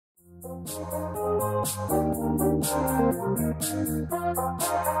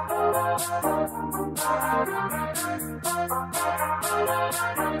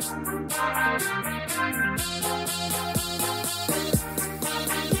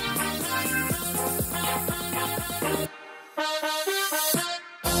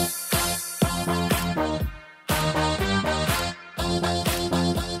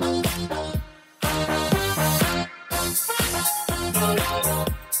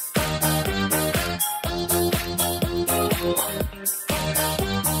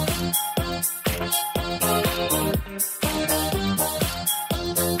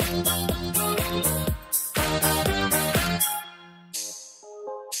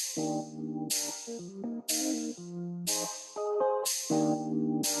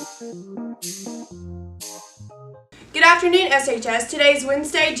Good afternoon, SHS. Today is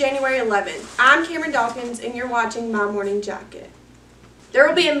Wednesday, January 11th. I'm Cameron Dawkins, and you're watching My Morning Jacket. There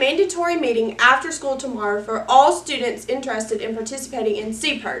will be a mandatory meeting after school tomorrow for all students interested in participating in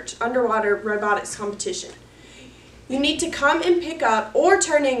Sea Perch underwater robotics competition. You need to come and pick up or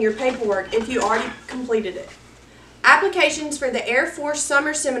turn in your paperwork if you already completed it. Applications for the Air Force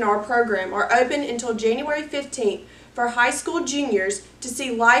Summer Seminar program are open until January 15th for high school juniors to see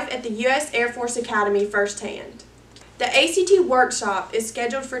life at the U.S. Air Force Academy firsthand. The ACT workshop is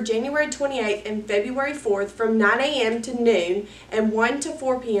scheduled for January 28th and February 4th from 9 a.m. to noon and 1 to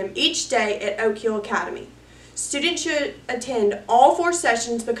 4 p.m. each day at Oak Hill Academy. Students should attend all 4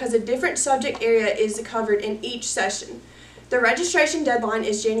 sessions because a different subject area is covered in each session. The registration deadline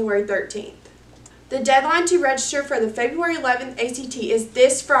is January 13th. The deadline to register for the February 11th ACT is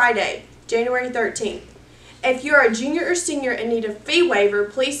this Friday, January 13th. If you are a junior or senior and need a fee waiver,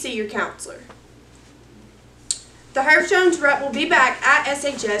 please see your counselor. The Herb Jones rep will be back at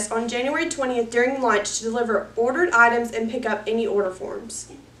SHS on January 20th during lunch to deliver ordered items and pick up any order forms.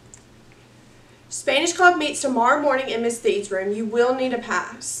 Spanish Club meets tomorrow morning in Miss Thee's room. You will need a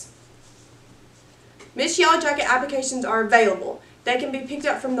pass. Miss Yellow Jacket applications are available. They can be picked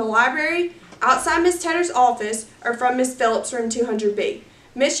up from the library, outside Miss Tedder's office, or from Miss Phillips' room 200B.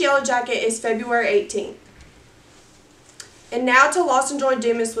 Miss Yellow Jacket is February 18th. And now to Lost and Joy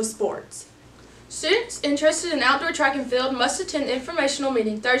Dumas with sports. Students interested in outdoor track and field must attend the informational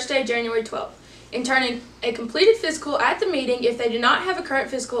meeting Thursday, January 12th, and turn in a completed physical at the meeting if they do not have a current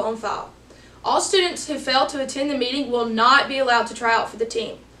physical on file. All students who fail to attend the meeting will not be allowed to try out for the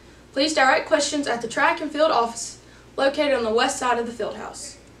team. Please direct questions at the track and field office located on the west side of the field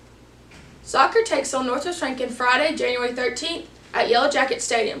house. Soccer takes on Northwest Rankin Friday, January 13th at Yellow Jacket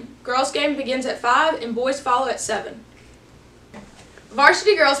Stadium. Girls game begins at 5 and boys follow at 7.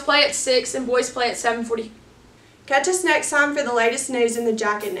 Varsity girls play at 6 and boys play at 7:40. Catch us next time for the latest news in the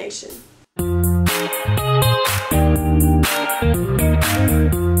Jacket Nation.